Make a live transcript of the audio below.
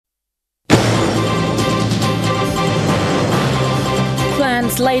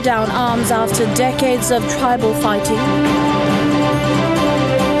Islands lay down arms after decades of tribal fighting.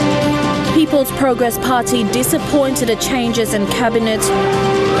 People's Progress Party disappointed at changes in cabinet.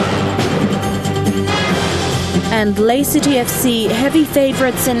 And Lae City FC heavy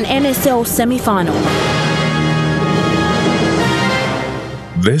favourites in NSL semi-final.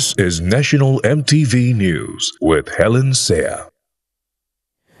 This is National MTV News with Helen Seah.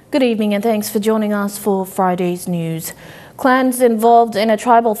 Good evening and thanks for joining us for Friday's news. Clans involved in a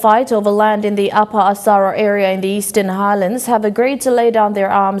tribal fight over land in the Upper Asaro area in the Eastern Highlands have agreed to lay down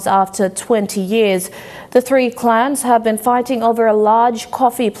their arms after 20 years. The three clans have been fighting over a large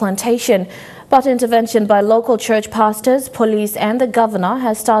coffee plantation, but intervention by local church pastors, police and the governor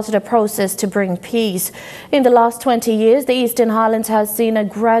has started a process to bring peace. In the last 20 years, the Eastern Highlands has seen a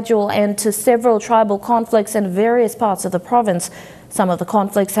gradual end to several tribal conflicts in various parts of the province. Some of the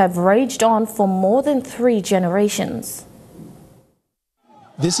conflicts have raged on for more than 3 generations.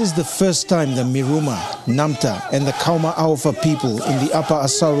 This is the first time the Miruma, Namta and the Kauma Aufa people in the Upper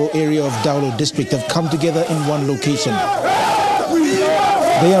Asaro area of Daulo district have come together in one location.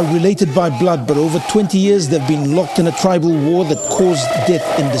 They are related by blood, but over 20 years they've been locked in a tribal war that caused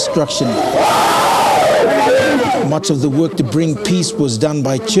death and destruction. Much of the work to bring peace was done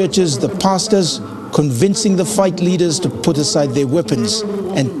by churches, the pastors, convincing the fight leaders to put aside their weapons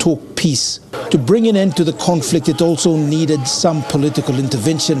and talk peace. To bring an end to the conflict, it also needed some political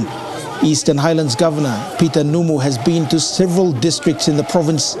intervention. Eastern Highlands Governor Peter Numu has been to several districts in the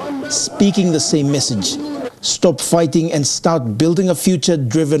province speaking the same message. Stop fighting and start building a future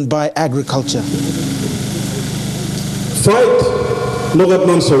driven by agriculture. Fight, logat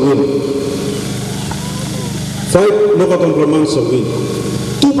man sa win. Fight, logat man sa win.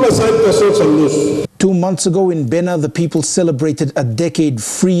 2 plus 5 pesos ang lose. 2 months ago in Bena, the people celebrated a decade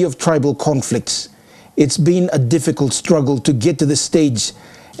free of tribal conflicts. It's been a difficult struggle to get to this stage.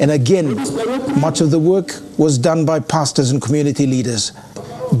 And again, much of the work was done by pastors and community leaders.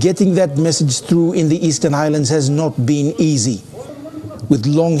 Getting that message through in the Eastern Highlands has not been easy. With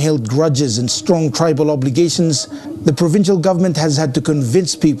long-held grudges and strong tribal obligations, the provincial government has had to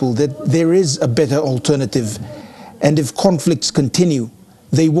convince people that there is a better alternative. And if conflicts continue,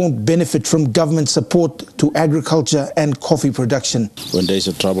 they won't benefit from government support to agriculture and coffee production. When there is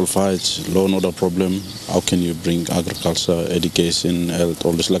a tribal fight, law and order problem, how can you bring agriculture, education, health,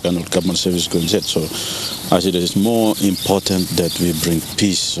 all this like an government service going set? So I see that it's more important that we bring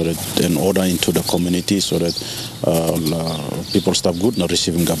peace so that and order into the community so that people stop good not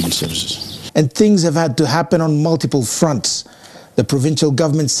receiving government services. And things have had to happen on multiple fronts. The provincial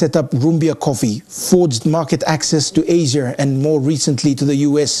government set up Rumbia Coffee, forged market access to Asia and more recently to the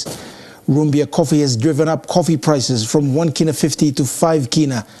US. Rumbia Coffee has driven up coffee prices from 1 kina 50 to 5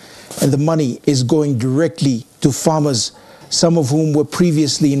 kina, and the money is going directly to farmers, some of whom were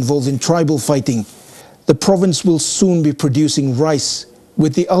previously involved in tribal fighting. The province will soon be producing rice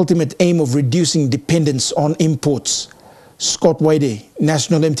with the ultimate aim of reducing dependence on imports. Scott Waide,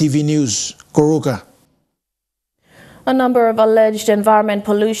 National MTV News, Goroka. A number of alleged environment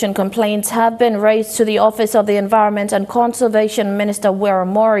pollution complaints have been raised to the Office of the Environment and Conservation Minister Wera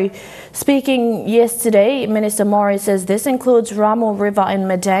Mori. Speaking yesterday, Minister Mori says this includes Ramu River in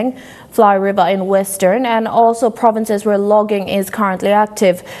Madang, Fly River in Western, and also provinces where logging is currently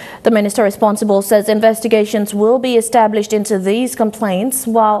active. The minister responsible says investigations will be established into these complaints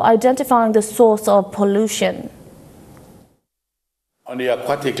while identifying the source of pollution. On the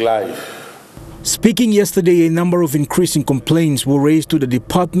aquatic life. Speaking yesterday, a number of increasing complaints were raised to the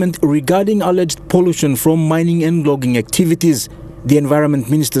department regarding alleged pollution from mining and logging activities. The Environment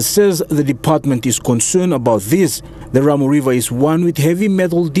Minister says the department is concerned about this. The Ramu River is one with heavy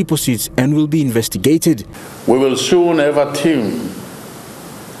metal deposits and will be investigated. We will soon have a team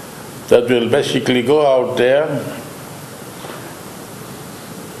that will basically go out there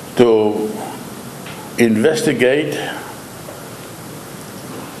to investigate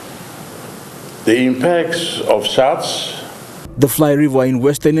the impacts of SARS. The Fly River in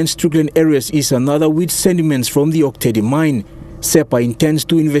Western and Strickland areas is another with sediments from the Octedi mine. SEPA intends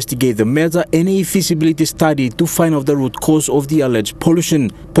to investigate the matter and a feasibility study to find out the root cause of the alleged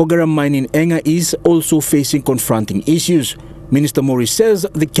pollution. Pogara mine in Enga is also facing confronting issues. Minister Mori says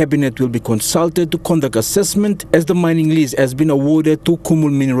the cabinet will be consulted to conduct assessment as the mining lease has been awarded to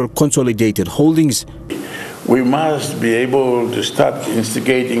Kumul Mineral Consolidated Holdings. We must be able to start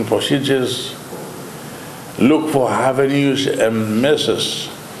instigating procedures, look for avenues and measures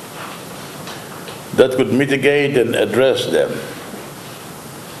that could mitigate and address them.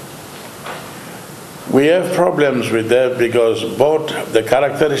 We have problems with that because both the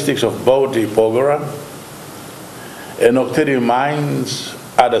characteristics of both the Pogara and Octedi mines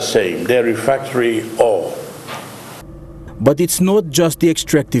are the same. They're refractory ore. But it's not just the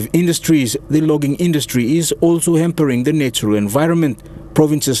extractive industries. The logging industry is also hampering the natural environment.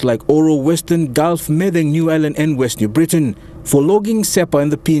 Provinces like Oro, Western, Gulf, Medang, New Ireland and West New Britain. For logging, SEPA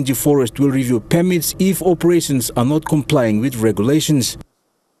and the PNG Forest will review permits if operations are not complying with regulations.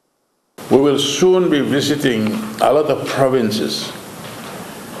 We will soon be visiting a lot of provinces,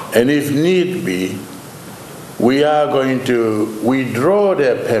 and if need be, we are going to withdraw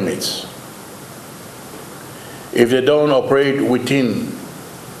their permits if they don't operate within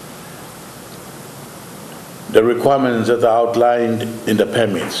the requirements that are outlined in the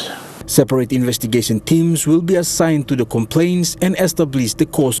permits. Separate investigation teams will be assigned to the complaints and establish the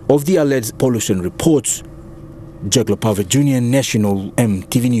cause of the alleged pollution reports. Jaglo Pavet Jr., National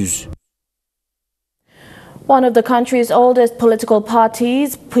EMTV News. One of the country's oldest political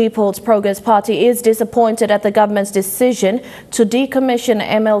parties, People's Progress Party, is disappointed at the government's decision to decommission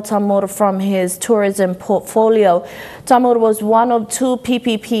Emil Tamur from his tourism portfolio. Tamur was one of two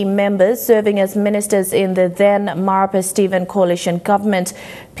PPP members serving as ministers in the then Marape-Stephen coalition government.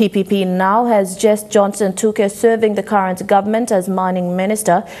 PPP now has Jess Johnson Tuke serving the current government as mining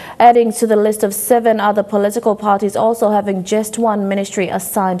minister, adding to the list of 7 other political parties also having just one ministry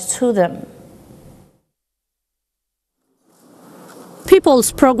assigned to them.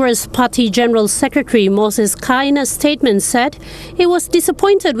 People's Progress Party General Secretary Moses Kah in a statement said he was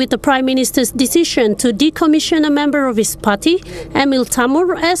disappointed with the Prime Minister's decision to decommission a member of his party, Emil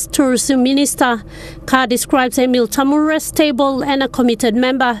Tamur, as Tourism Minister. Kah describes Emil Tamur as stable and a committed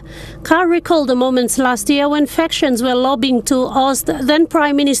member. Kah recalled the moments last year when factions were lobbying to oust then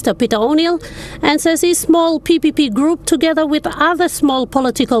Prime Minister Peter O'Neill, and says his small PPP group, together with other small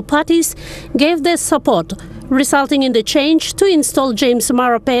political parties, gave their support, resulting in the change to install James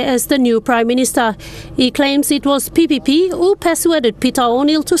Marape as the new Prime Minister. He claims it was PPP who persuaded Peter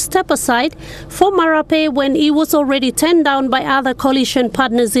O'Neill to step aside for Marape when he was already turned down by other coalition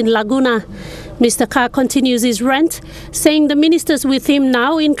partners in Laguna. Mr. Kah continues his rant, saying the ministers with him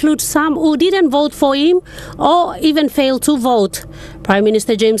now include some who didn't vote for him or even failed to vote. Prime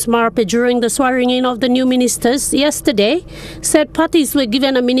Minister James Marape, during the swearing-in of the new ministers yesterday, said parties were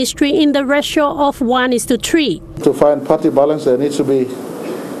given a ministry in the ratio of 1:3. To find party balance, there needs to be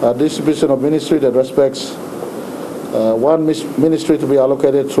a distribution of ministry that respects one ministry to be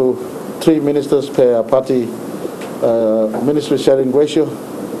allocated to 3 ministers per party ministry sharing ratio.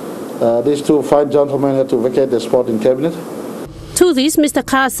 These 2 fine gentlemen had to vacate their spot in cabinet. To this, Mr.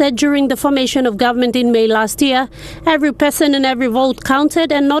 Kah said during the formation of government in May last year, every person and every vote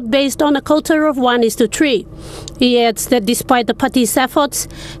counted and not based on a quota of 1:3. He adds that despite the party's efforts,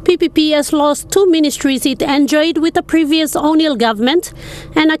 PPP has lost 2 ministries it enjoyed with the previous O'Neill government,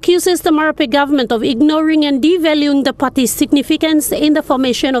 and accuses the Marape government of ignoring and devaluing the party's significance in the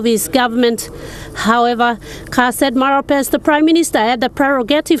formation of his government. However, Kah said Marape as the Prime Minister had the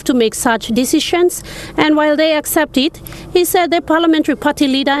prerogative to make such decisions, and while they accept it, he said the parliamentary party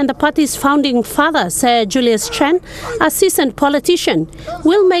leader and the party's founding father, Sir Julius Chen, a seasoned politician,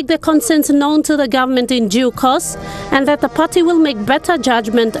 will make their concerns known to the government in due course, and that the party will make better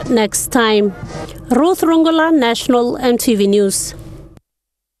judgment next time. Ruth Rongola, National EMTV News.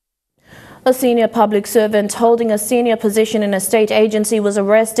 A senior public servant holding a senior position in a state agency was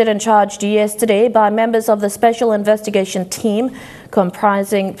arrested and charged yesterday by members of the Special Investigation Team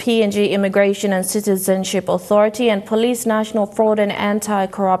comprising PNG Immigration and Citizenship Authority and Police National Fraud and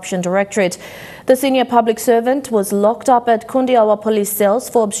Anti-Corruption Directorate. The senior public servant was locked up at Kundiawa police cells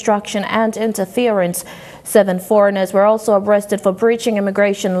for obstruction and interference. 7 foreigners were also arrested for breaching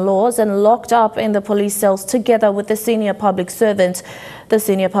immigration laws and locked up in the police cells together with the senior public servant. The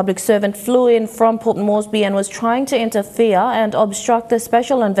senior public servant flew in from Port Moresby and was trying to interfere and obstruct the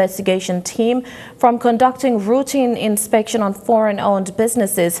Special Investigation Team from conducting routine inspection on foreign-owned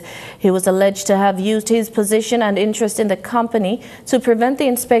businesses. He was alleged to have used his position and interest in the company to prevent the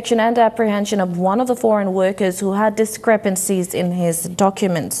inspection and apprehension of one of the foreign workers who had discrepancies in his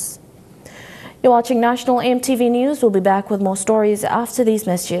documents. You're watching National EMTV News. We'll be back with more stories after these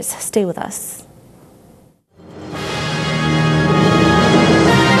messages. Stay with us.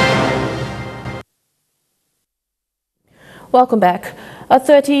 Welcome back. A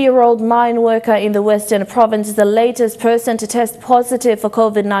 30-year-old mine worker in the Western Province is the latest person to test positive for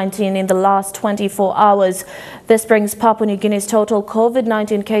COVID-19 in the last 24 hours. This brings Papua New Guinea's total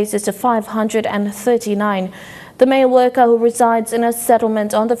COVID-19 cases to 539. The male worker who resides in a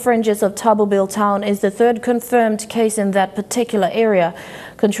settlement on the fringes of Tabubil town is the 3rd confirmed case in that particular area.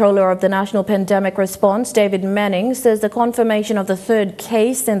 Controller of the National Pandemic Response, David Manning, says the confirmation of the third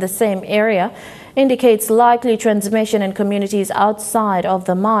case in the same area indicates likely transmission in communities outside of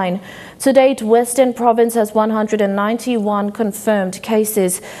the mine. To date, Western Province has 191 confirmed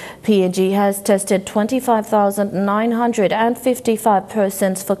cases. PNG has tested 25,955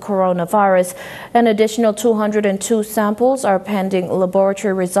 persons for coronavirus. An additional 202 samples are pending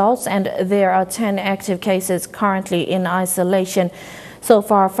laboratory results, and there are 10 active cases currently in isolation. So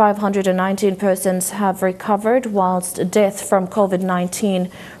far, 519 persons have recovered, whilst death from COVID-19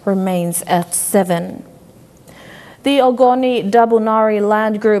 remains at 7. The Ogoni Dabunari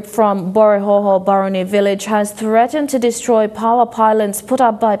land group from Borehoho Baruni village has threatened to destroy power pylons put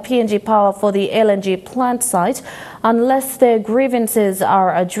up by PNG Power for the LNG plant site unless their grievances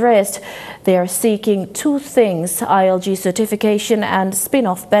are addressed. They are seeking two things: ILG certification and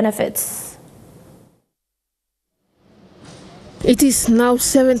spin-off benefits. It is now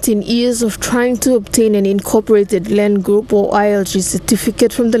 17 years of trying to obtain an incorporated land group or ILG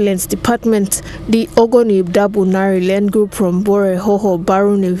certificate from the Lands Department. The Ogoni Dabunari land group from Borehoho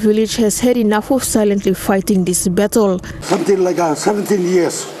Baruni village has had enough of silently fighting this battle. Something like 17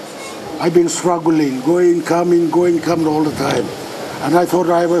 years I've been struggling, going, coming all the time. And I thought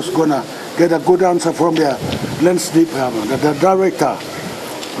I was going to get a good answer from the Lands Department, the director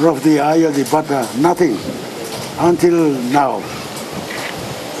of the ILG, but nothing. Until now,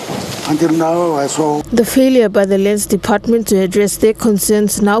 I saw. The failure by the Lands Department to address their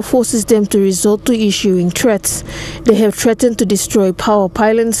concerns now forces them to resort to issuing threats. They have threatened to destroy power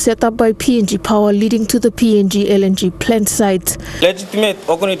pylons set up by PNG Power leading to the PNG LNG plant site. Legitimate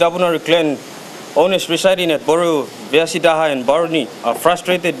Ogoni Dabunari clan owners residing at Boru, Viasidaha and Baruni are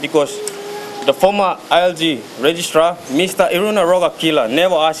frustrated because the former ILG registrar, Mr. Iruna Roga Kila,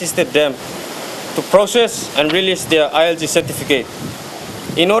 never assisted them to process and release their ILG certificate.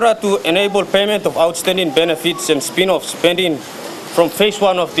 In order to enable payment of outstanding benefits and spin-off spending from phase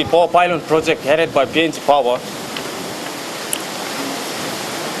 1 of the power pylon project headed by PNG Power,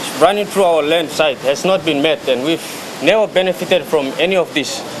 running through our land site has not been met, and we've never benefited from any of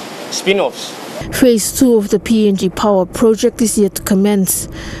these spin-offs. Phase 2 of the PNG Power project is yet to commence.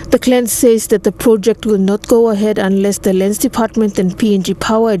 The clan says that the project will not go ahead unless the Lands Department and PNG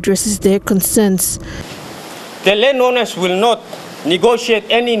Power addresses their concerns. The landowners will not negotiate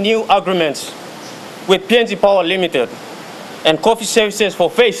any new agreements with PNG Power Limited and coffee services for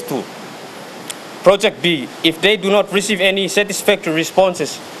Phase 2, Project B, if they do not receive any satisfactory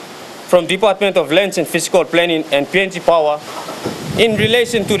responses from Department of Lands and Physical Planning and PNG Power in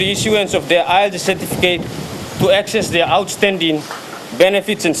relation to the issuance of their ILG certificate to access their outstanding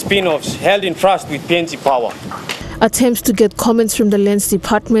benefits and spin-offs held in trust with PNG Power. Attempts to get comments from the Lands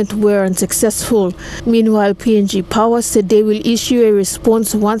Department were unsuccessful. Meanwhile, PNG Power said they will issue a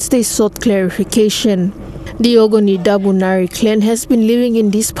response once they sought clarification. The Ogoni Dabunari clan has been living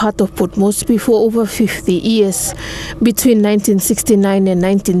in this part of Port Moresby for over 50 years. Between 1969 and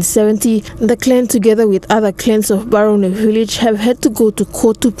 1970, the clan, together with other clans of Baruni village, have had to go to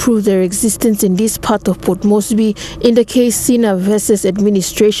court to prove their existence in this part of Port Moresby in the case Sina versus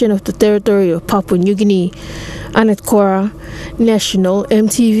Administration of the Territory of Papua New Guinea. Annette Cora, National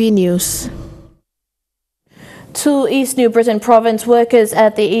MTV News. Two East New Britain Province workers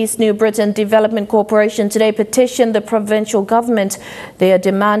at the East New Britain Development Corporation today petitioned the provincial government. They are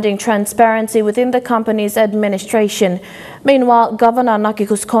demanding transparency within the company's administration. Meanwhile, Governor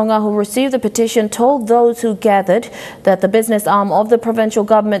Nakikus Konga, who received the petition, told those who gathered that the business arm of the provincial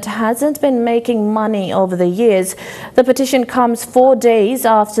government hasn't been making money over the years. The petition comes 4 days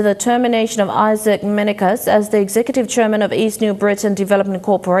after the termination of Isaac Minikas as the executive chairman of East New Britain Development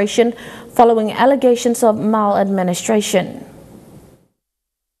Corporation following allegations of maladministration.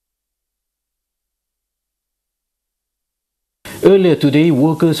 Earlier today,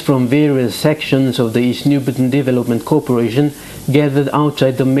 workers from various sections of the East New Britain Development Corporation gathered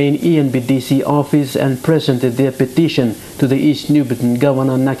outside the main ENBDC office and presented their petition to the East New Britain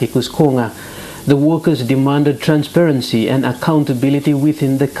Governor Nakikus Konga. The workers demanded transparency and accountability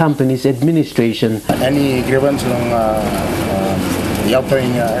within the company's administration. Any grievance along the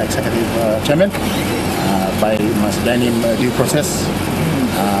outgoing executive chairman must grant him due process,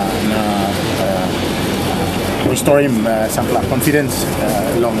 restore him some confidence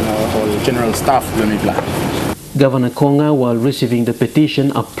along all general staff. Governor Konga, while receiving the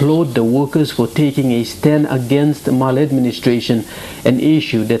petition, applauded the workers for taking a stand against maladministration, an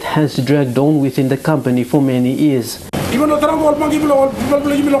issue that has dragged on within the company for many years. Even though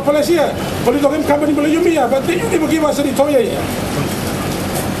people policy, company but you never give us any toy.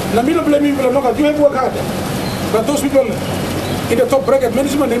 You have worked hard, but those people in the top bracket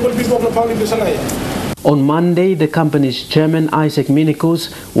management, they will be in the Salaya. On Monday, the company's chairman, Isaac Minikos,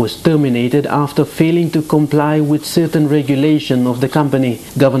 was terminated after failing to comply with certain regulation of the company.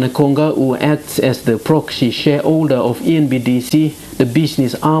 Governor Konga, who acts as the proxy shareholder of ENBDC, the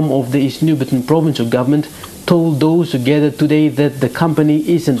business arm of the East New Britain provincial government, told those who gathered today that the company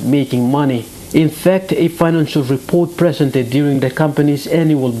isn't making money. In fact, a financial report presented during the company's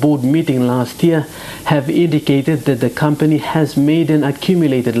annual board meeting last year have indicated that the company has made an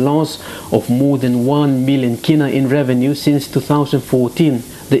accumulated loss of more than 1 million kina in revenue since 2014.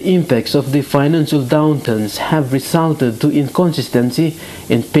 The impacts of the financial downturns have resulted to inconsistency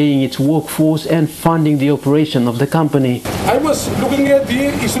in paying its workforce and funding the operation of the company. I was looking at the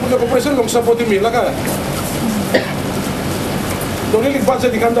issue of the corporation long supporting me. The really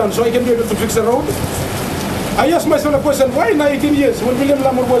budget come down so I can be able to fix the road. I asked myself a question, why in 19 years when William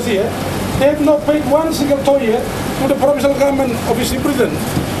Lamour was here, they have not paid one single toll to the provincial government of East Britain,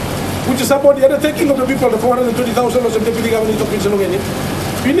 which is about the undertaking of the people, the 420,000 of the deputy government of Pennsylvania.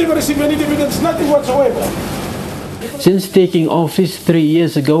 We never received any dividends, nothing whatsoever. Since taking office 3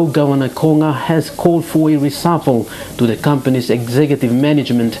 years ago, Governor Konga has called for a reshuffle to the company's executive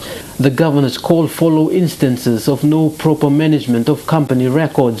management. The governor's call follow instances of no proper management of company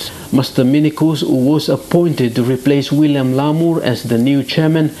records. Mr. Minikos, who was appointed to replace William Lamour as the new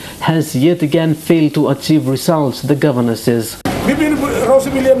chairman, has yet again failed to achieve results, the governor says. We've been Rose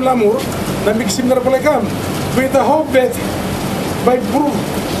William Lamour, na mixing na palakam, with the hope that by proof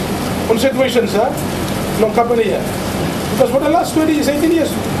on situations, long company. Because for the last 20 years, 18 years,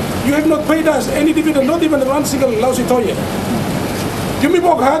 you have not paid us any dividend, not even one single lousy toy. You may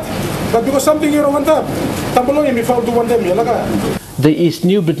work hard, but because something you don't want up, we found to want them. The East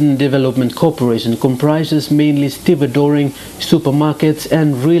New Britain Development Corporation comprises mainly stevedoring, supermarkets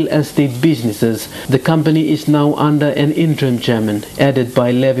and real estate businesses. The company is now under an interim chairman, added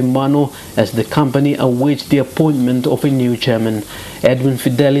by Levi Mano, as the company awaits the appointment of a new chairman. Edwin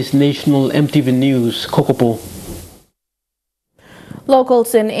Fidelis, National EMTV News, Kokopo.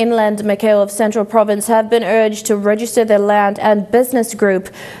 Locals in inland Macau of Central Province have been urged to register their land and business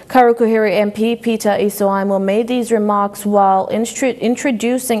group. Karukuhiri MP Peter Isoaimo made these remarks while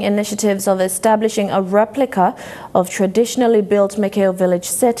introducing initiatives of establishing a replica of traditionally built Macau village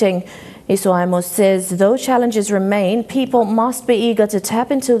setting. Isoaimo says though challenges remain, people must be eager to tap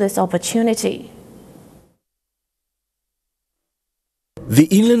into this opportunity. The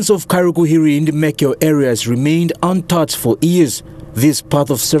inlands of Karukuhiri in the Macau area has remained untouched for years. This part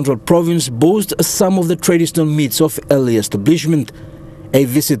of Central Province boasts some of the traditional meats of early establishment. A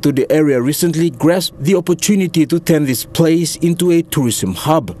visit to the area recently grasped the opportunity to turn this place into a tourism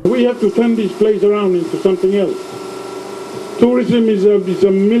hub. We have to turn this place around into something else. Tourism is a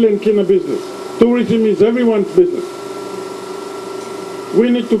million kina business. Tourism is everyone's business.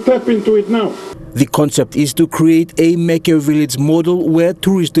 We need to tap into it now. The concept is to create a Macau village model where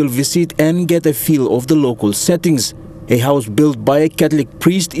tourists will visit and get a feel of the local settings. A house built by a Catholic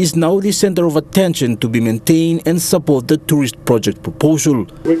priest is now the center of attention to be maintained and support the tourist project proposal.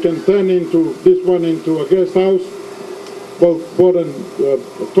 We can turn into this one into a guest house, both bottom,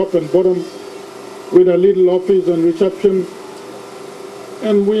 top and bottom, with a little office and reception,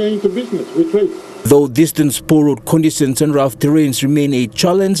 and we are into business, we trade. Though distance, poor road conditions and rough terrains remain a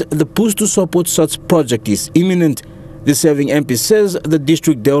challenge, the push to support such project is imminent. The serving MP says the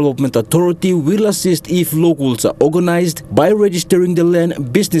District Development Authority will assist if locals are organized by registering the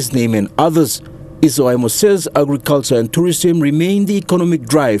land, business name and others. Isoaimo says agriculture and tourism remain the economic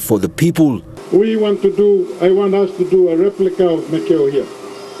drive for the people. I want us to do a replica of Macau here.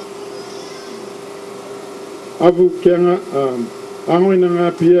 Abu Kenga,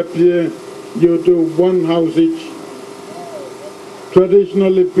 Angoinanga Pia, you do one house each.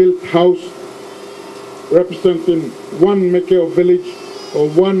 Traditionally built house representing one Macau village or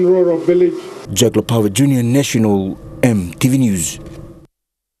one rural village. Jack Lopawa Jr., National EMTV News.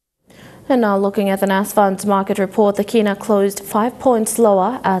 And now looking at the NAS Funds market report, the Kina closed 5 points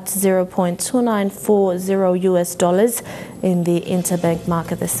lower at 0.2940 US dollars in the interbank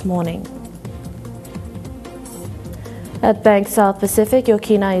market this morning. At Bank South Pacific, your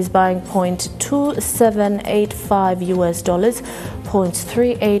Kina is buying 0.2785 US dollars,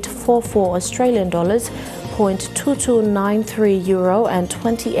 0.3844 Australian dollars, 0.2293 euro and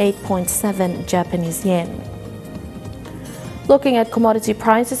 28.7 Japanese yen. Looking at commodity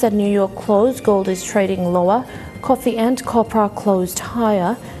prices at New York close, gold is trading lower, coffee and copper closed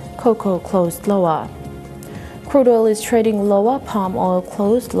higher, cocoa closed lower. Crude oil is trading lower, palm oil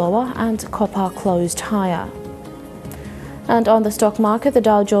closed lower and copper closed higher. And on the stock market, the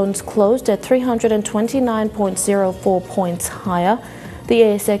Dow Jones closed at 329.04 points higher. The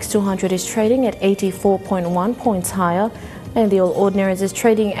ASX 200 is trading at 84.1 points higher, and the All Ordinaries is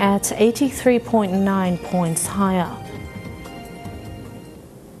trading at 83.9 points higher.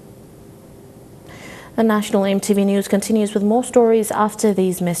 The National EMTV News continues with more stories after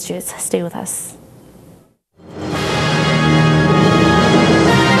these messages. Stay with us.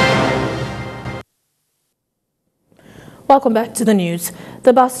 Welcome back to the news.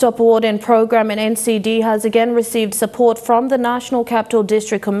 The Bus Stop Warden program in NCD has again received support from the National Capital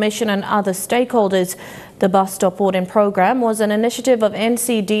District Commission and other stakeholders. The Bus Stop Warden program was an initiative of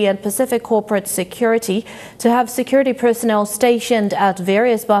NCD and Pacific Corporate Security to have security personnel stationed at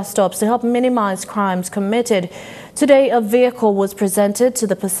various bus stops to help minimize crimes committed. Today, a vehicle was presented to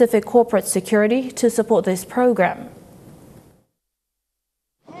the Pacific Corporate Security to support this program.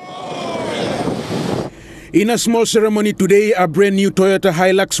 In a small ceremony today, a brand new Toyota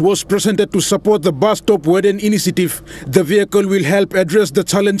Hilux was presented to support the Bus Stop Warden initiative. The vehicle will help address the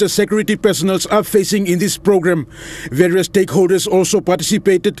challenges security personnel are facing in this program. Various stakeholders also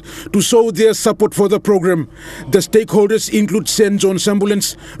participated to show their support for the program. The stakeholders include St. John's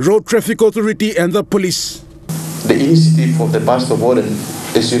Ambulance, Road Traffic Authority and the police. The initiative of the Bus Stop Warden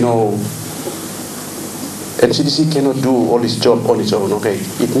is, NCDC cannot do all this job on its own, okay?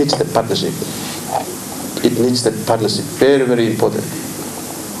 It needs the partnership. It needs that partnership, very, very important.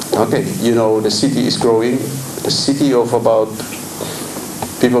 Okay, the city is growing. The city of about,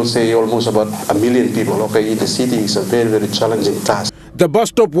 people say almost about 1 million people, okay, in the city is a very, very challenging task. The Bus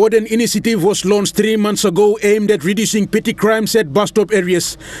Stop Warden initiative was launched 3 months ago, aimed at reducing petty crimes at bus stop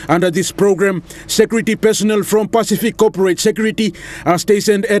areas. Under this program, security personnel from Pacific Corporate Security are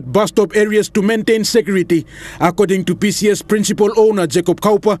stationed at bus stop areas to maintain security. According to PCS principal owner Jacob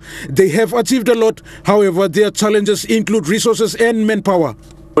Kaupa, they have achieved a lot. However, their challenges include resources and manpower.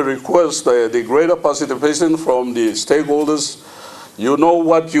 We request the greater participation from the stakeholders. You know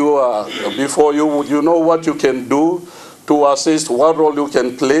what you are before you know what you can do to assist, what role you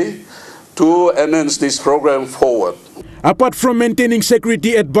can play to enhance this program forward. Apart from maintaining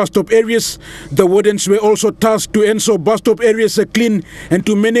security at bus stop areas, the wardens were also tasked to ensure bus stop areas are clean and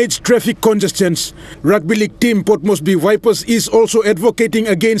to manage traffic congestions. Rugby League team Port Moresby Vipers is also advocating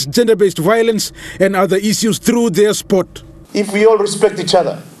against gender-based violence and other issues through their sport. If we all respect each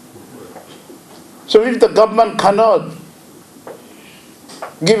other, so if the government cannot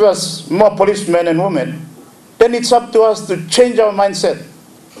give us more policemen and women, then it's up to us to change our mindset,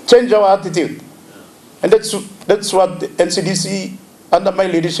 change our attitude. And that's what the NCDC, under my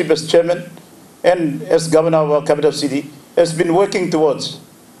leadership as chairman and as governor of our capital city, has been working towards.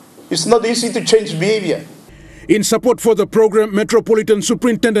 It's not easy to change behavior. In support for the program, Metropolitan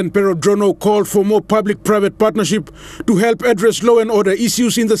Superintendent Pero Drono called for more public-private partnership to help address law and order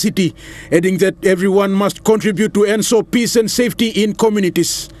issues in the city, adding that everyone must contribute to ensure peace and safety in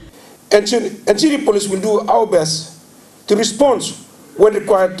communities. NCD Police will do our best to respond when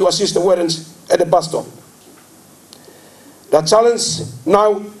required to assist the wardens at the bus stop. The challenge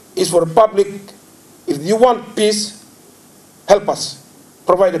now is for the public. If you want peace, help us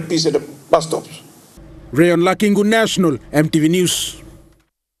provide the peace at the bus stops. Rayon Lakingu, National EMTV News.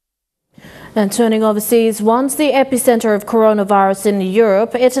 And turning overseas, once the epicenter of coronavirus in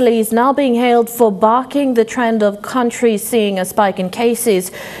Europe, Italy is now being hailed for bucking the trend of countries seeing a spike in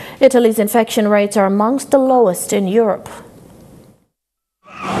cases. Italy's infection rates are amongst the lowest in Europe.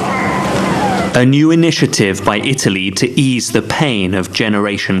 A new initiative by Italy to ease the pain of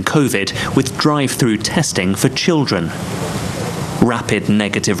Generation COVID with drive-through testing for children. Rapid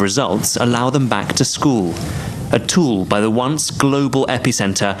negative results allow them back to school. A tool by the once global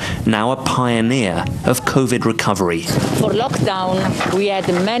epicenter, now a pioneer of COVID recovery. For lockdown, we had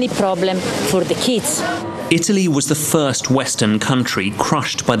many problems for the kids. Italy was the first Western country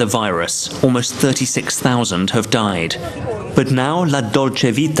crushed by the virus. Almost 36,000 have died. But now La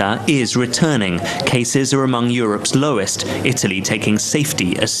Dolce Vita is returning. Cases are among Europe's lowest, Italy taking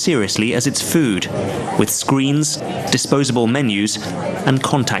safety as seriously as its food, with screens, disposable menus and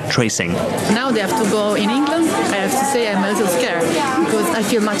contact tracing. Now they have to go in England. I have to say I'm a little scared because I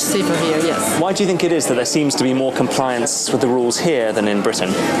feel much safer here, yes. Why do you think it is that there seems to be more compliance with the rules here than in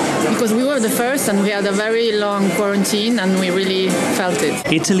Britain? Because we were the first and we had a very long quarantine and we really felt it.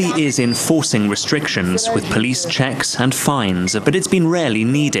 Italy is enforcing restrictions with police checks and fines, but it's been rarely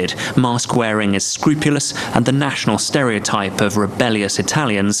needed. Mask wearing is scrupulous and the national stereotype of rebellious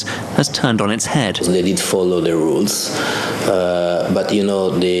Italians has turned on its head. They did follow the rules, but you know,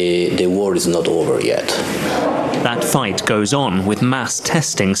 the war is not over yet. That fight goes on with mass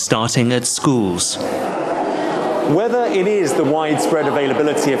testing starting at schools. Whether it is the widespread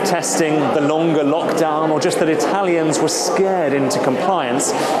availability of testing, the longer lockdown, or just that Italians were scared into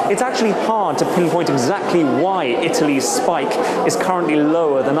compliance, it's actually hard to pinpoint exactly why Italy's spike is currently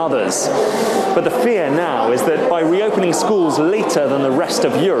lower than others. But the fear now is that by reopening schools later than the rest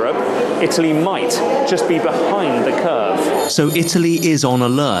of Europe, Italy might just be behind the curve. So Italy is on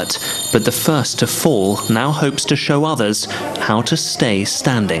alert, but the first to fall now hopes to show others how to stay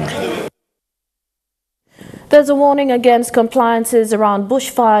standing. There's a warning against compliances around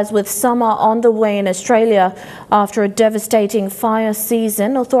bushfires with summer on the way in Australia. After a devastating fire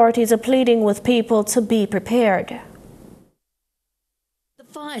season, authorities are pleading with people to be prepared. The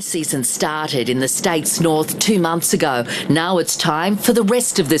fire season started in the state's north 2 months ago. Now it's time for the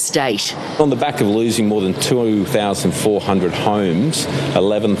rest of the state. On the back of losing more than 2,400 homes,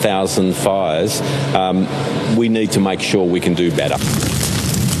 11,000 fires, we need to make sure we can do better.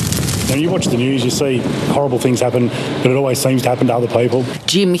 When you watch the news, you see horrible things happen, but it always seems to happen to other people.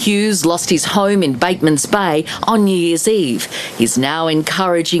 Jim Hughes lost his home in Bateman's Bay on New Year's Eve. He's now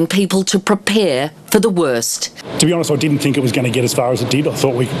encouraging people to prepare for the worst. To be honest, I didn't think it was going to get as far as it did. I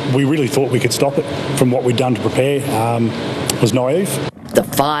thought we really thought we could stop it from what we'd done to prepare. Was naive. The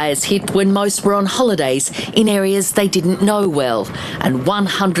fires hit when most were on holidays in areas they didn't know well, and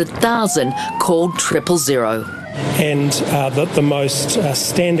 100,000 called 000. And the most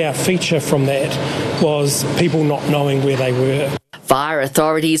standout feature from that was people not knowing where they were. Fire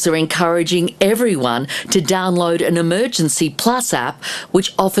authorities are encouraging everyone to download an Emergency Plus app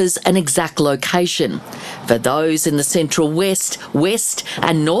which offers an exact location. For those in the Central West, West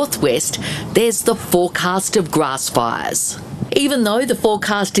and Northwest, there's the forecast of grass fires. Even though the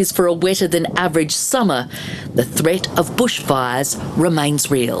forecast is for a wetter than average summer, the threat of bushfires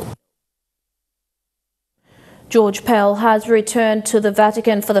remains real. George Pell has returned to the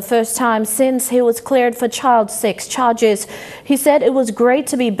Vatican for the first time since he was cleared for child sex charges. He said it was great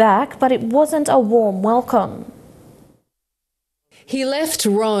to be back, but it wasn't a warm welcome. He left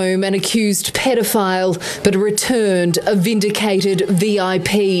Rome an accused pedophile, but returned a vindicated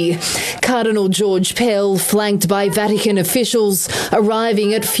VIP. Cardinal George Pell, flanked by Vatican officials,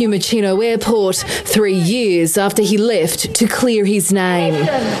 arriving at Fiumicino Airport 3 years after he left to clear his name.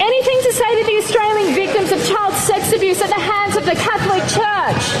 Anything to say to the Australian victims of child sex abuse at the hands of the Catholic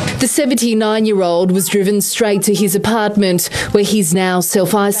Church? The 79-year-old was driven straight to his apartment, where he's now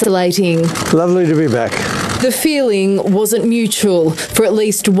self-isolating. Lovely to be back. The feeling wasn't mutual for at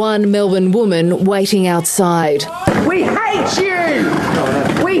least one Melbourne woman waiting outside. We hate you!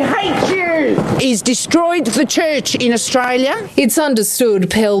 We hate you! He's destroyed the church in Australia. It's understood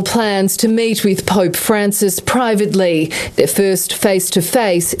Pell plans to meet with Pope Francis privately, their first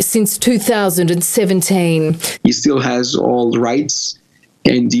face-to-face since 2017. He still has all the rights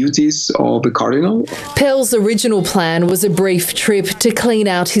and duties of the cardinal. Pell's original plan was a brief trip to clean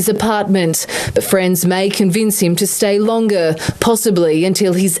out his apartment, but friends may convince him to stay longer, possibly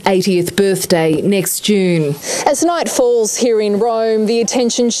until his 80th birthday next June. As night falls here in Rome, the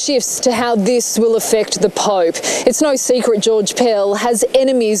attention shifts to how this will affect the Pope. It's no secret George Pell has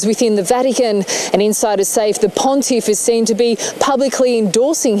enemies within the Vatican, and insiders say if the Pontiff is seen to be publicly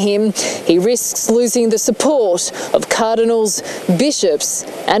endorsing him, he risks losing the support of cardinals, bishops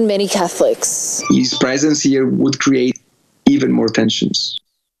and many Catholics. His presence here would create even more tensions.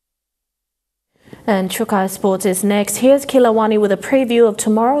 And Chukai Sports is next. Here's Kilawani with a preview of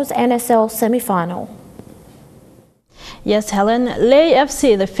tomorrow's NSL semi-final. Yes, Helen. Lae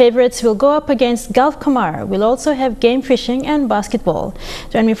FC, the favourites, will go up against Gulf Comar. We'll also have game fishing and basketball.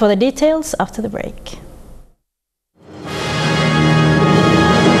 Join me for the details after the break.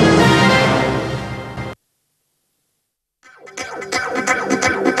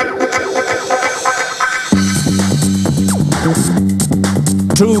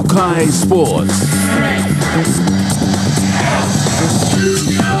 Chukai Sports.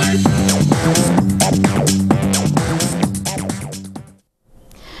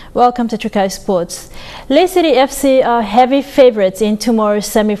 Welcome to Chukai Sports. Lae City FC are heavy favourites in tomorrow's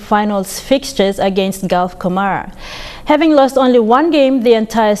semi-finals fixtures against Gulf Comar. Having lost only one game the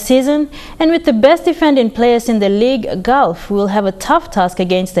entire season, and with the best defending players in the league, Gulf will have a tough task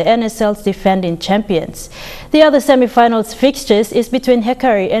against the NSL's defending champions. The other semi-finals fixtures is between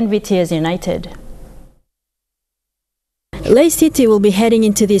Hekari and VTS United. Lae City will be heading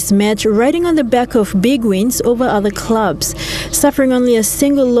into this match riding on the back of big wins over other clubs, suffering only a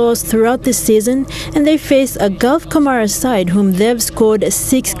single loss throughout the season, and they face a Gulf Comar side whom they've scored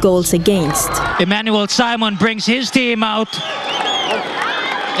 6 goals against. Emmanuel Simon brings his team out,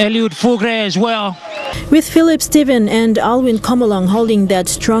 Eliud Fugre as well. With Philip Steven and Alwyn Komolong holding that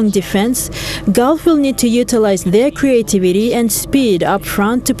strong defense, Gulf will need to utilize their creativity and speed up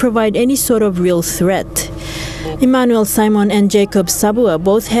front to provide any sort of real threat. Emmanuel Simon and Jacob Sabua,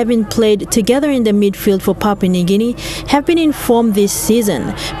 both having played together in the midfield for Papua New Guinea, have been in form this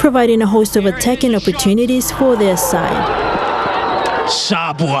season, providing a host of attacking opportunities for their side.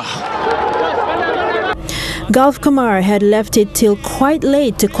 Sabua. Gulf Komar had left it till quite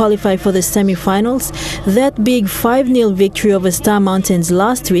late to qualify for the semi-finals. That big 5-0 victory over Star Mountains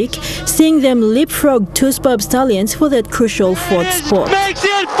last week, seeing them leapfrog two-spub Stallions for that crucial fourth spot. Makes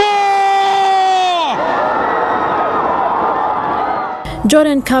it 4!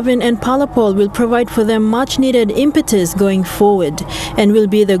 Jordan Coven and Palapol will provide for them much-needed impetus going forward and will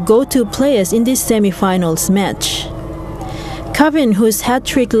be the go-to players in this semi-finals match. Coven, whose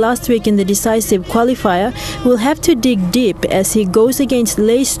hat-trick last week in the decisive qualifier, will have to dig deep as he goes against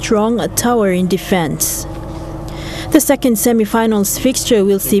Lae's strong tower in defense. The second semi-finals fixture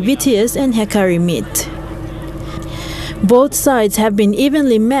will see Vitias and Hekari meet. Both sides have been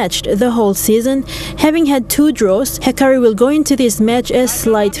evenly matched the whole season. Having had 2 draws, Hekari will go into this match as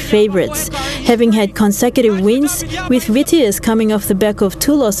slight favourites, having had consecutive wins, with Vitias coming off the back of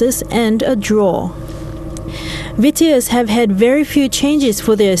 2 losses and a draw. Vitias have had very few changes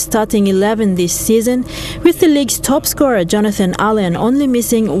for their starting 11 this season, with the league's top scorer Jonathan Allen only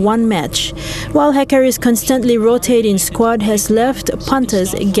missing 1 match, while Hekari's constantly rotating squad has left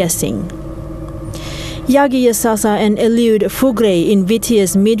punters guessing. Yagi Yasasa and Eliud Fugre in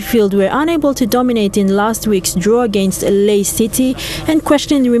Vitias midfield were unable to dominate in last week's draw against Lae City, and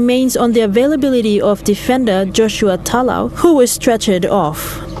question remains on the availability of defender Joshua Talau, who was stretchered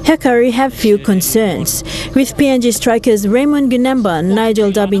off. Hekari have few concerns, with PNG strikers Raymond Gunemba,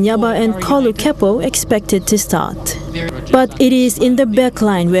 Nigel Dabinyaba and Kolu Kepo expected to start. But it is in the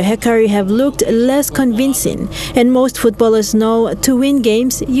backline where Hekari have looked less convincing, and most footballers know to win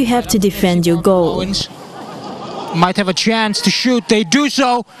games you have to defend your goal. Might have a chance to shoot, they do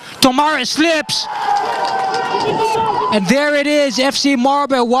so. Tomara slips. And there it is, FC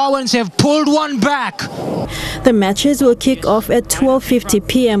Maribor Wawans have pulled one back. The matches will kick off at 12:50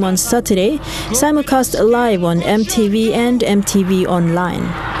 p.m. on Saturday, simulcast live on EMTV and EMTV Online.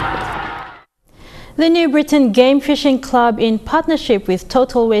 The New Britain Game Fishing Club, in partnership with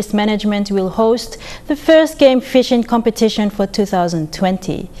Total Waste Management, will host the first game fishing competition for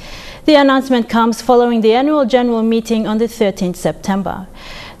 2020. The announcement comes following the annual general meeting on the 13th September.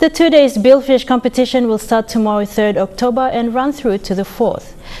 The 2 days billfish competition will start tomorrow, 3rd October, and run through to the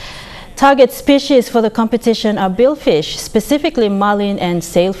 4th. Target species for the competition are billfish, specifically marlin and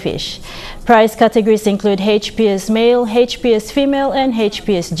sailfish. Prize categories include HPS male, HPS female, and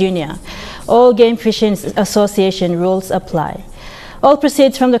HPS junior. All Game Fishing Association rules apply. All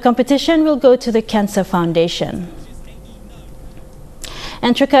proceeds from the competition will go to the Cancer Foundation.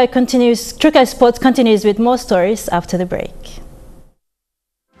 And Trukai Sports continues with more stories after the break.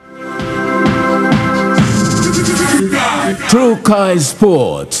 Trukai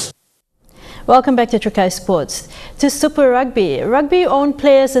Sports. Welcome back to Trukai Sports. To Super Rugby. Rugby-owned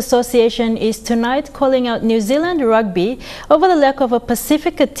Players Association is tonight calling out New Zealand Rugby over the lack of a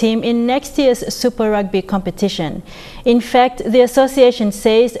Pacifica team in next year's Super Rugby competition. In fact, the association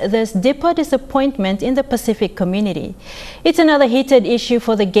says there's deeper disappointment in the Pacific community. It's another heated issue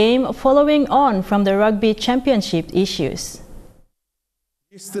for the game, following on from the Rugby Championship issues.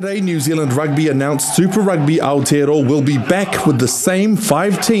 Yesterday, New Zealand Rugby announced Super Rugby Aotearoa will be back with the same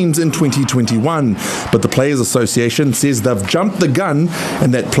 5 teams in 2021. But the Players Association says they've jumped the gun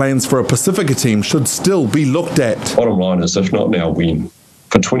and that plans for a Pacifica team should still be looked at. Bottom line is, if not now, when?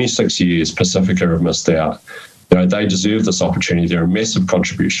 For 26 years, Pacifica have missed out. You know, they deserve this opportunity. They're a massive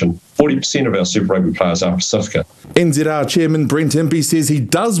contribution. 40% of our Super Rugby players are Pacifica. NZR Chairman Brent Impey says he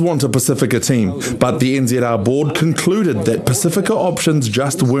does want a Pacifica team, but the NZR board concluded that Pacifica options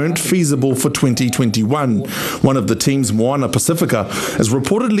just weren't feasible for 2021. One of the teams, Moana Pacifica, is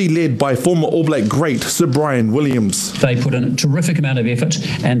reportedly led by former All Black great Sir Brian Williams. They put in a terrific amount of effort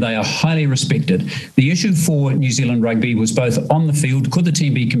and they are highly respected. The issue for New Zealand Rugby was both on the field, could the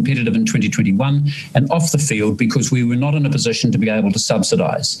team be competitive in 2021, and off the field, because we were not in a position to be able to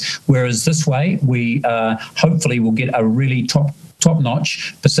subsidise. Whereas this way, we hopefully will get a really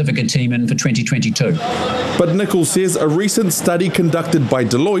top-notch Pacifica team in for 2022. But Nichols says a recent study conducted by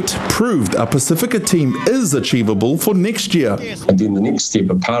Deloitte proved a Pacifica team is achievable for next year. And then the next step,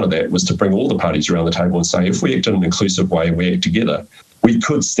 a part of that, was to bring all the parties around the table and say, if we act in an inclusive way, we act together, we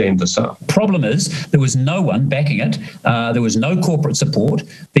could stand this up. Problem is, there was no one backing it. There was no corporate support.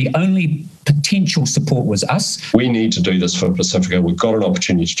 The only potential support was us. We need to do this for Pacifica. We've got an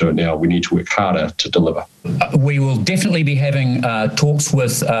opportunity to do it now. We need to work harder to deliver. We will definitely be having talks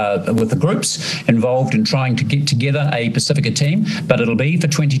with the groups involved in trying to get together a Pacifica team, but it'll be for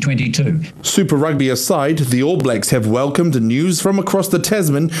 2022. Super Rugby aside, the All Blacks have welcomed news from across the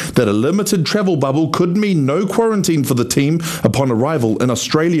Tasman that a limited travel bubble could mean no quarantine for the team upon arrival in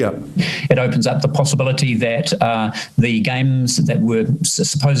Australia. It opens up the possibility that the games that were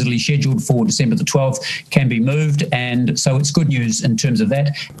supposedly scheduled for December the 12th can be moved, and so it's good news in terms of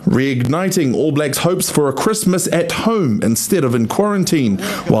that. Reigniting All Blacks' hopes for a Christmas at home instead of in quarantine,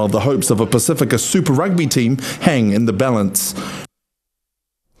 while the hopes of a Pacifica Super Rugby team hang in the balance.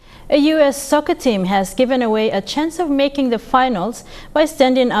 A U.S. soccer team has given away a chance of making the finals by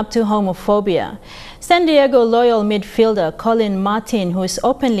standing up to homophobia. San Diego Loyal midfielder Colin Martin, who is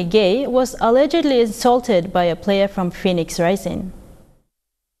openly gay, was allegedly insulted by a player from Phoenix Rising.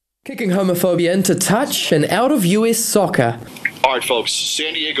 Kicking homophobia into touch and out of US soccer. All right, folks,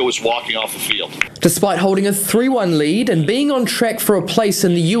 San Diego is walking off the field. Despite holding a 3-1 lead and being on track for a place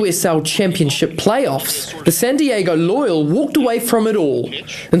in the USL Championship playoffs, the San Diego Loyal walked away from it all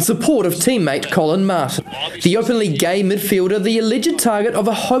in support of teammate Colin Martin, the openly gay midfielder, the alleged target of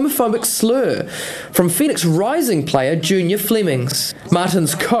a homophobic slur from Phoenix Rising player Junior Flemings.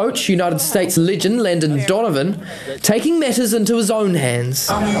 Martin's coach, United States legend Landon Donovan, taking matters into his own hands.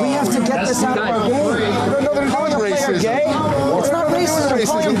 We have to get this out of our game. It's not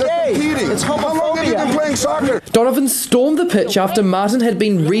racism. They're competing. It's homophobia. How long have you been playing soccer? Donovan stormed the pitch after Martin had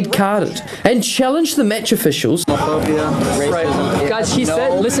been red carded and challenged the match officials. Right. Guys, he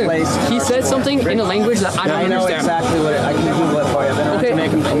said something in a language that I don't understand. I know exactly what I can Google it for you. But okay.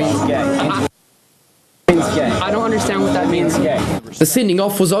 It means gay. I don't understand what that means. The sending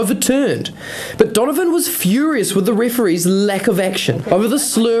off was overturned, but Donovan was furious with the referee's lack of action over the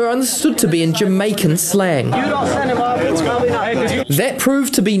slur understood to be in Jamaican slang. You don't send him off, it's probably not. That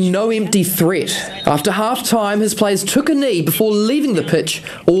proved to be no empty threat. After half-time, his players took a knee before leaving the pitch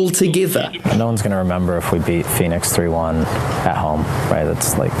altogether. No one's going to remember if we beat Phoenix 3-1 at home, right?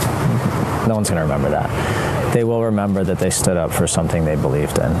 That's like, no one's going to remember that. They will remember that they stood up for something they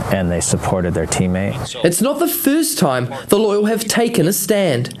believed in, and they supported their teammate. It's not the first time the Loyal have taken a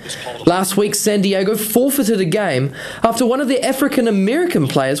stand. Last week, San Diego forfeited a game after one of their African-American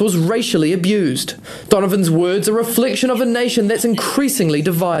players was racially abused. Donovan's words are a reflection of a nation that's increasingly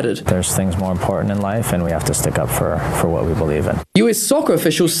divided. There's things more important in life, and we have to stick up for what we believe in. US soccer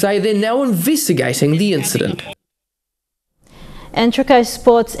officials say they're now investigating the incident. And Trukai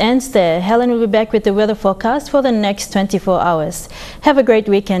Sports ends there. Helen will be back with the weather forecast for the next 24 hours. Have a great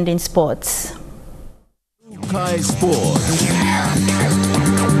weekend in sports. Trukai Sports.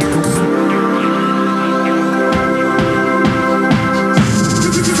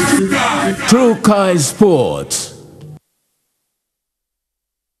 Trukai Sports.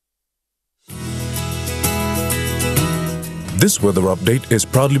 This weather update is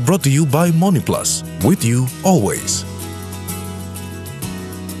proudly brought to you by MoniPlus. With you always.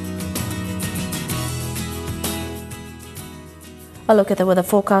 A look at the weather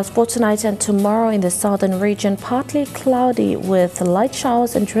forecast for tonight and tomorrow in the southern region. Partly cloudy with light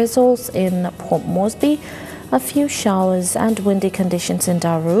showers and drizzles in Port Moresby, a few showers and windy conditions in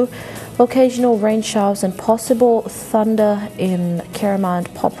Daru, occasional rain showers and possible thunder in Kirima and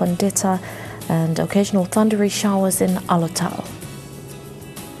Popondetta, and occasional thundery showers in Alotau.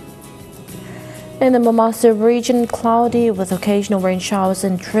 In the Momasa region, cloudy with occasional rain showers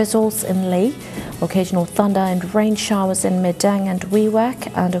and drizzles in Lae, occasional thunder and rain showers in Medang and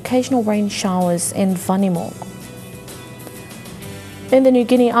Wewak, and occasional rain showers in Vanimo. In the New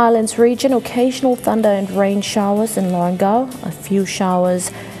Guinea Islands region, occasional thunder and rain showers in Lorengau, a few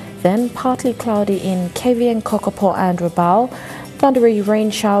showers, then partly cloudy in Kavieng, Kokopo and Rabaul, thundery rain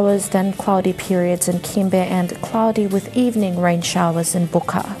showers, then cloudy periods in Kimbe, and cloudy with evening rain showers in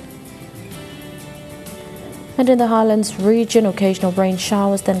Buka. And in the Highlands region, occasional rain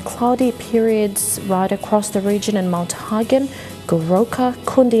showers, then cloudy periods right across the region in Mount Hagen, Goroka,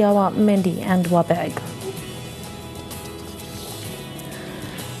 Kundiawa, Mendi and Wabag.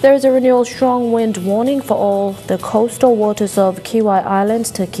 There is a renewal strong wind warning for all the coastal waters of Kiwai Island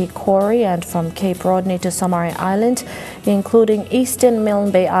to Kikori and from Cape Rodney to Samari Island, including eastern Milne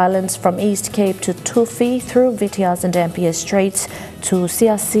Bay Islands from East Cape to Tufi through Vitiaz and Dampier Straits to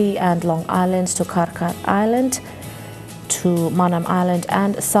Siasi and Long Islands to Karkat Island to Manam Island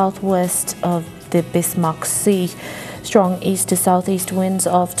and southwest of the Bismarck Sea. Strong east to southeast winds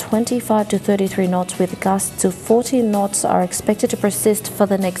of 25 to 33 knots with gusts to 40 knots are expected to persist for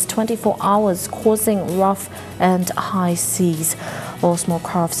the next 24 hours, causing rough and high seas. All small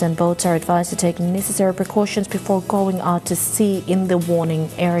crafts and boats are advised to take necessary precautions before going out to sea in the warning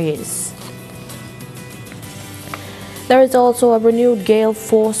areas. There is also a renewed gale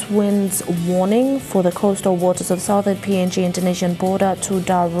force winds warning for the coastal waters of southern PNG Indonesian border to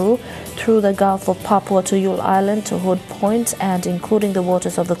Daru, through the Gulf of Papua to Yule Island to Hood Point, and including the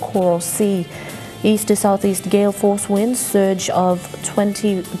waters of the Coral Sea. East to southeast gale force winds surge of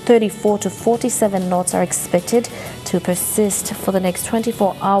 34 to 47 knots are expected to persist for the next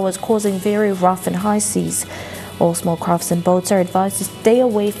 24 hours, causing very rough and high seas. All small crafts and boats are advised to stay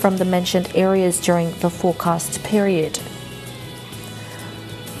away from the mentioned areas during the forecast period.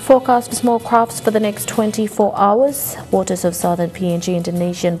 Forecast for small crafts for the next 24 hours. Waters of southern PNG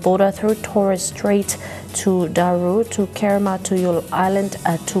Indonesian border through Torres Strait to Daru to Kerma to Yule Island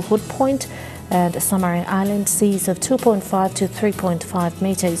to Hood Point, and Samarin Island seas of 2.5 to 3.5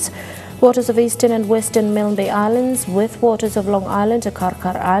 meters. Waters of eastern and western Milne Bay Islands with waters of Long Island to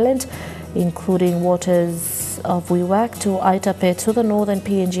Karkar Island, including waters of Wewak to Aitape to the northern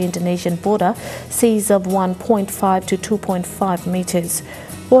PNG Indonesian border, seas of 1.5 to 2.5 meters.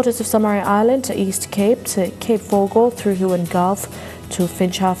 Waters of Samarin Island to East Cape to Cape Vogel through Huon Gulf to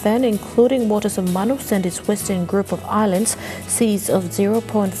Finschhafen, including waters of Manus and its western group of islands, seas of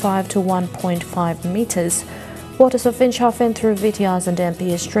 0.5 to 1.5 meters. Waters of Finschhafen through Vitiaz and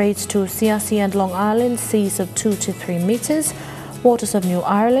Dampier Straits to Siasi and Long Island, seas of 2 to 3 meters. Waters of New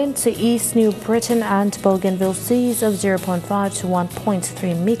Ireland to East New Britain and Bougainville, seas of 0.5 to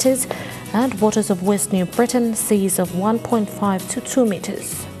 1.3 meters. And waters of West New Britain, seas of 1.5 to 2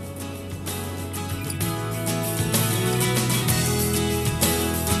 meters.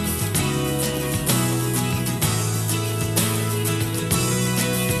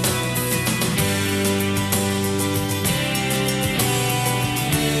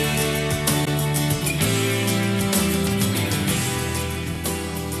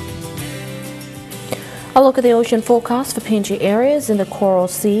 A look at the ocean forecast for PNG areas. In the Coral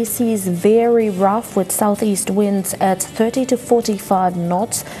Sea, seas very rough with southeast winds at 30 to 45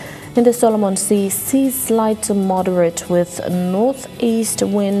 knots. In the Solomon Sea, seas light to moderate with northeast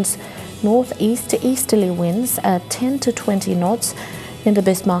to easterly winds at 10 to 20 knots. In the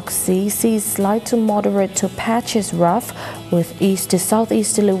Bismarck Sea, seas light to moderate to patches rough with east to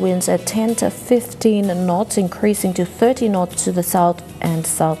southeasterly winds at 10 to 15 knots, increasing to 30 knots to the south and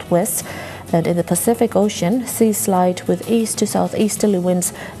southwest. And in the Pacific Ocean, seas light with east to southeasterly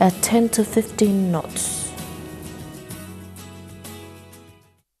winds at 10 to 15 knots.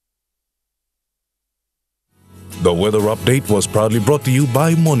 The weather update was proudly brought to you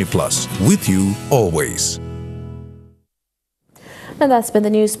by MoneyPlus, with you always. And that's been the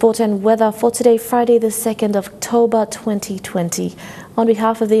news, sport and weather for today, Friday the 2nd of October 2020. On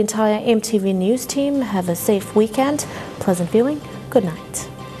behalf of the entire EMTV News team, have a safe weekend, pleasant viewing, good night.